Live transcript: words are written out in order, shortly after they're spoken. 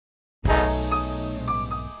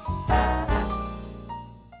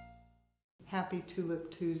Happy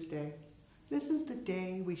Tulip Tuesday. This is the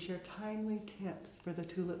day we share timely tips for the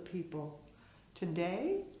tulip people.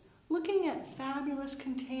 Today, looking at fabulous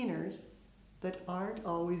containers that aren't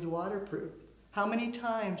always waterproof. How many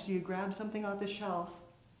times do you grab something off the shelf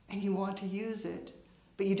and you want to use it,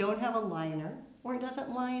 but you don't have a liner or it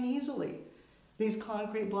doesn't line easily? These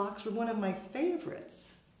concrete blocks were one of my favorites,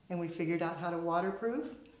 and we figured out how to waterproof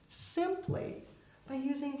simply by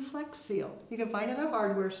using Flex Seal. You can find it at a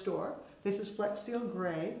hardware store. This is Flex Seal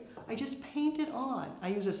Gray. I just paint it on. I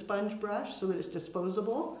use a sponge brush so that it's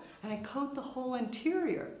disposable, and I coat the whole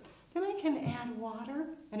interior. Then I can add water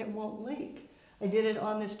and it won't leak. I did it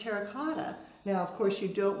on this terracotta. Now, of course, you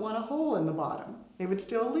don't want a hole in the bottom. It would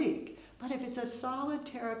still leak. But if it's a solid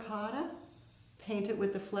terracotta, paint it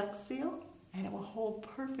with the Flex Seal and it will hold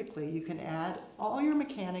perfectly. You can add all your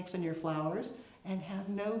mechanics and your flowers and have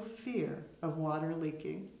no fear of water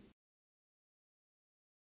leaking.